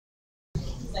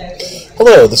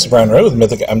Hello, this is Brian Rowe with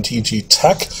Mythic MTG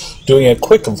Tech, doing a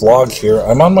quick vlog here.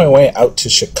 I'm on my way out to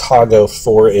Chicago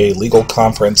for a legal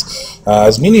conference. I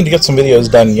was meaning to get some videos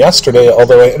done yesterday,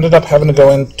 although I ended up having to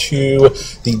go into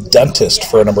the dentist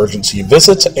for an emergency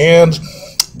visit, and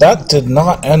that did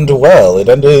not end well. It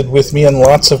ended with me in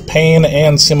lots of pain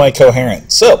and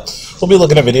semi-coherent. So, we'll be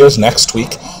looking at videos next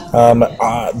week.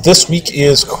 This week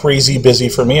is crazy busy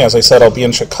for me. As I said, I'll be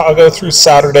in Chicago through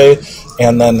Saturday,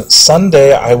 and then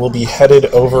Sunday I will be headed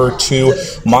over to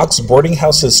Mox Boarding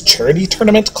House's charity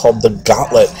tournament called the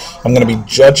Gauntlet. I'm going to be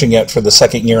judging it for the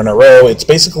second year in a row. It's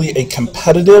basically a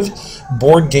competitive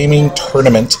board gaming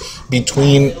tournament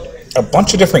between a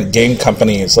bunch of different game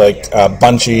companies like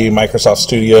Bungie, Microsoft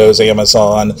Studios,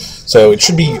 Amazon, so it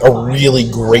should be a really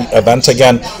great event.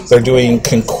 Again, they're doing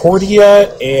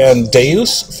Concordia and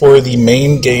Deus for the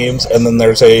main games, and then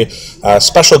there's a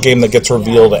special game that gets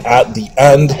revealed at the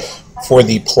end for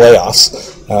the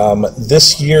playoffs.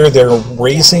 This year they're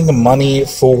raising money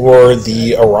for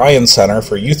the Orion Center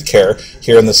for Youth Care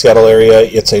here in the Seattle area.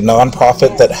 It's a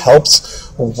nonprofit that helps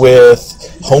with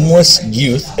homeless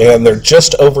youth, and they're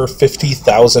just over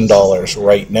 $50,000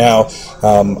 right now.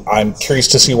 I'm curious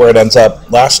to see where it ends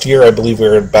up. Last year, I believe we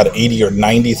were at about $80,000 or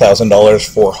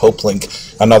 $90,000 for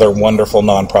HopeLink, another wonderful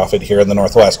nonprofit here in the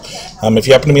Northwest. If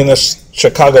you happen to be in this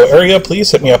Chicago area, please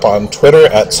hit me up on Twitter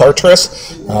at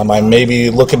Sartris. I may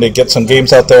be looking to get some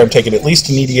games out there. I'm taking at least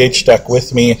an EDH deck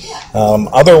with me.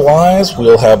 Otherwise,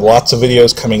 we'll have lots of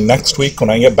videos coming next week when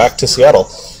I get back to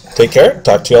Seattle. Take care.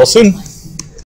 Talk to you all soon.